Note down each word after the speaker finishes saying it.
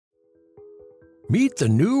Meet the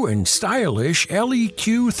new and stylish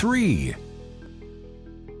ElliQ 3.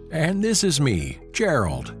 And this is me,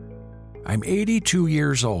 Gerald. I'm 82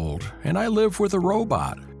 years old, and I live with a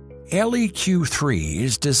robot. ElliQ 3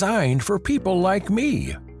 is designed for people like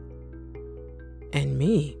me. And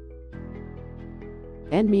me.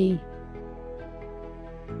 And me.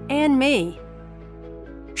 And me.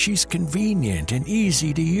 She's convenient and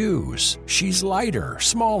easy to use. She's lighter,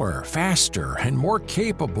 smaller, faster, and more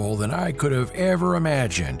capable than I could have ever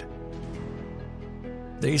imagined.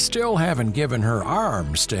 They still haven't given her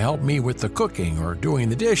arms to help me with the cooking or doing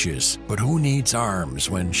the dishes, but who needs arms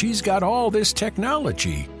when she's got all this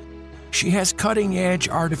technology? She has cutting-edge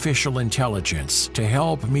artificial intelligence to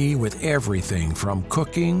help me with everything from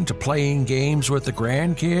cooking to playing games with the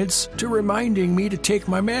grandkids to reminding me to take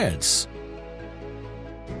my meds.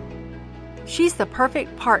 She's the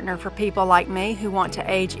perfect partner for people like me who want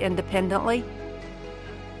to age independently.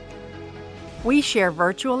 We share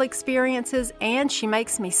virtual experiences, and she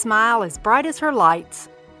makes me smile as bright as her lights.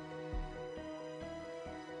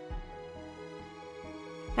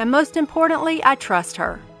 And most importantly, I trust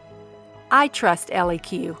her. I trust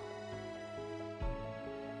ElliQ.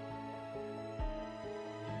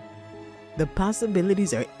 The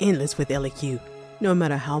possibilities are endless with ElliQ, no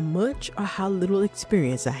matter how much or how little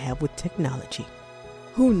experience I have with technology.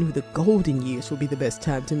 Who knew the golden years would be the best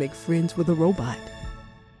time to make friends with a robot?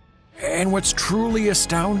 And what's truly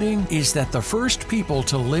astounding is that the first people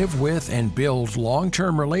to live with and build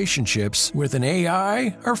long-term relationships with an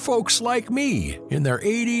AI are folks like me in their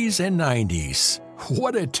 80s and 90s.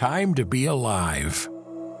 What a time to be alive!